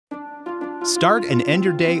Start and end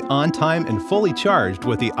your day on time and fully charged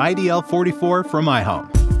with the iDL44 from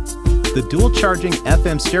iHome. The dual-charging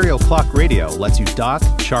FM stereo clock radio lets you dock,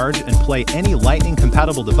 charge, and play any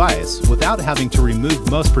Lightning-compatible device without having to remove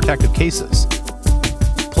most protective cases.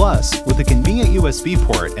 Plus, with a convenient USB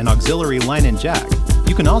port and auxiliary line-in jack,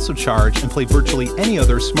 you can also charge and play virtually any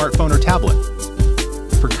other smartphone or tablet.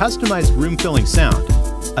 For customized room-filling sound,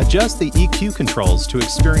 adjust the EQ controls to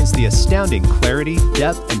experience the astounding clarity,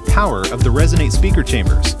 depth, and power of the Resonate speaker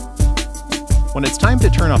chambers. When it's time to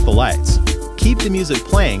turn off the lights, keep the music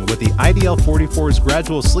playing with the iDL44's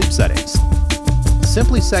gradual sleep settings.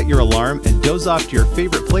 Simply set your alarm and doze off to your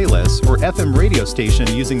favorite playlist or FM radio station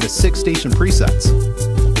using the 6-station presets.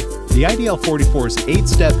 The iDL44's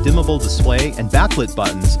 8-step dimmable display and backlit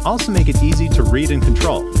buttons also make it easy to read and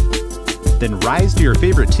control. Then rise to your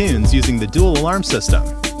favorite tunes using the dual alarm system.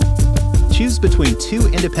 Choose between 2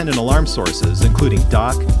 independent alarm sources, including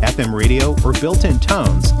dock, FM radio, or built-in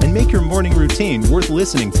tones, and make your morning routine worth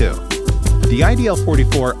listening to. The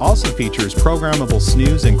iDL44 also features programmable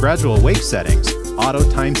snooze and gradual wake settings, auto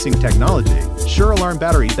time sync technology, Sure Alarm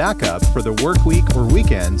battery backup for the work week or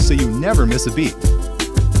weekend so you never miss a beat.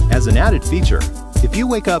 As an added feature, if you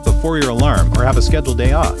wake up before your alarm or have a scheduled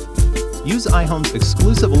day off, use iHome's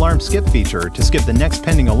exclusive alarm skip feature to skip the next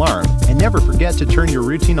pending alarm and never forget to turn your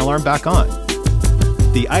routine alarm back on.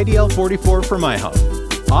 The iDL44 from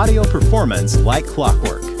iHome. Audio performance like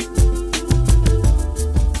clockwork.